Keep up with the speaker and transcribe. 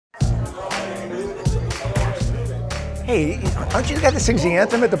Hey, aren't you the guy that sings the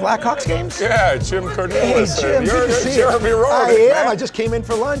anthem at the Blackhawks games? Yeah, Jim Cornelius. Hey, Jim, You're good to see Jeremy you. Roenick, I am. man. I just came in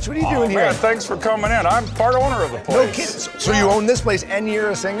for lunch. What are you doing here? Man, thanks for coming in. I'm part owner of the place. No kidding. So you own this place and you're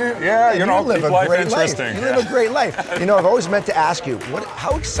a singer? Yeah, you know, live keep a life great interesting. life. You live a great life. You know, I've always meant to ask you,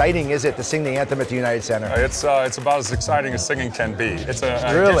 how exciting is it to sing the anthem at the United Center? It's about as exciting as singing can be. It's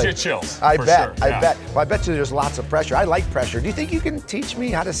Really? gives you chills. I for bet. Sure. I bet. Well, I bet you there's lots of pressure. I like pressure. Do you think you can teach me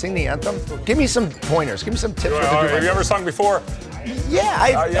how to sing the anthem? Give me some pointers. Give me some tips. Have you ever sung before?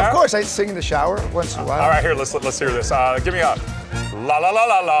 Yeah, yeah? Of course. I sing in the shower once in a while. All right, here, let's hear this. Give me a la la la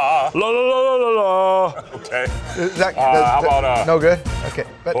la la la la la la la. Okay. How about no good? Okay.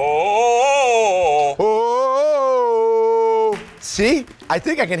 But, oh. See? I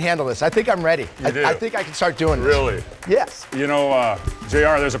think I can handle this. I think I'm ready. I think I can start doing this. Really? Yes. You know,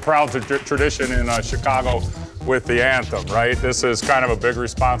 JR, there's a proud tradition in Chicago with the anthem, right? This is kind of a big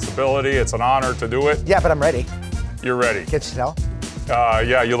responsibility. It's an honor to do it. Yeah, but I'm ready. You're ready. Can't you tell?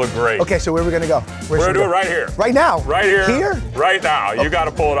 Yeah, you look great. Okay, so where are we gonna go? We're gonna do it right here. Right now? Right here. Here? Right now. You got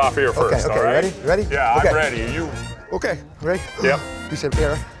to pull it off here first. Okay, all right? Ready? Yeah, okay. I'm ready. You. Okay, ready? Yep. You said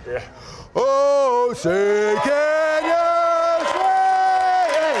here. Yeah. Oh, say can you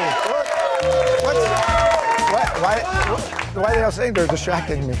why are they all saying they're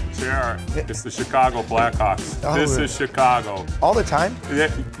distracting me? JR, it's the Chicago Blackhawks. This is Chicago. All the time?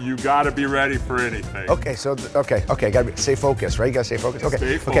 You got to be ready for anything. Okay, so, gotta stay focused, right? You gotta stay focused. Okay,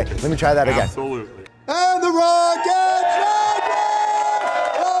 Stay focused. Okay, let me try that again. Absolutely. And the Rockets!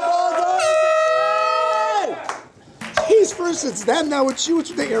 Jeez, first it's them, now it's you,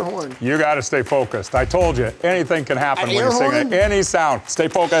 it's the air horn. You got to stay focused. I told you, anything can happen when you sing it. Any sound. Stay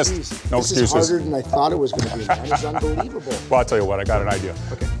focused. Jeez, no this excuses. This is harder than I thought it was going to be, man. It's unbelievable. Well, I'll tell you what, I got an idea.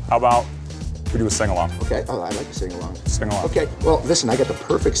 Okay. How about we do a sing-along? Okay, oh, I like to sing along. Sing along. Okay, well, listen, I got the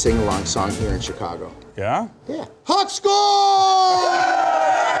perfect sing-along song here in Chicago. Yeah? Yeah. Hawk score!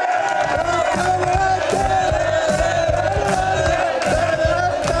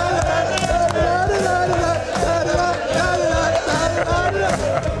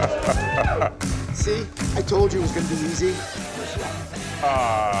 See, I told you it was going to be easy.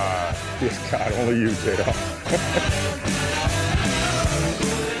 God, only you, JR.